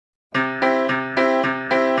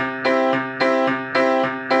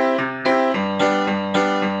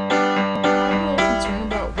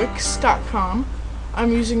Wix.com.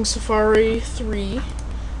 I'm using Safari 3.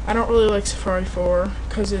 I don't really like Safari 4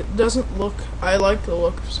 because it doesn't look, I like the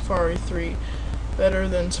look of Safari 3 better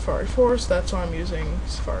than Safari 4, so that's why I'm using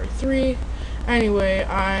Safari 3. Anyway,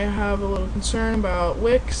 I have a little concern about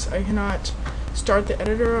Wix. I cannot start the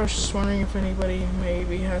editor. I was just wondering if anybody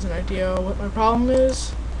maybe has an idea what my problem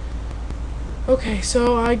is. Okay,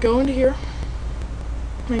 so I go into here,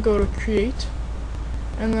 I go to create,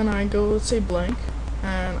 and then I go, let's say blank,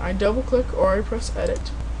 and I double click or I press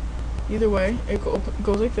edit. Either way, it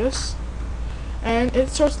goes like this, and it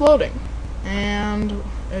starts loading, and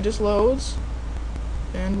it just loads,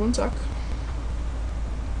 and one sec.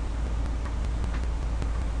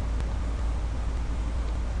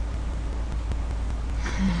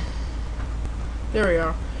 There we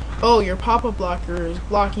are. Oh, your pop-up blocker is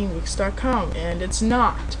blocking Wix.com, and it's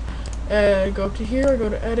not. Go up to here, go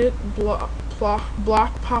to edit, block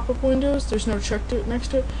pop-up windows. There's no check next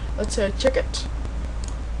to it. Let's say I check it,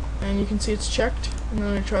 and you can see it's checked. And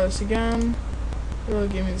then I try this again. It'll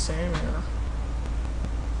give me the same error.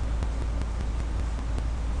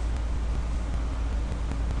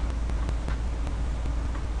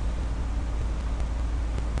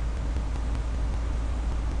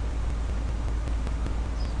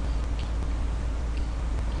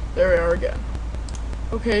 There we are again.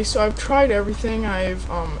 Okay, so I've tried everything. I've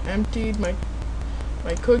emptied my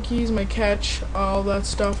cookies, my cache, all that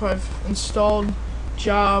stuff. I've installed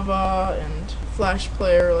Java and Flash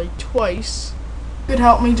Player like twice. If you could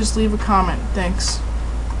help me, just leave a comment. Thanks.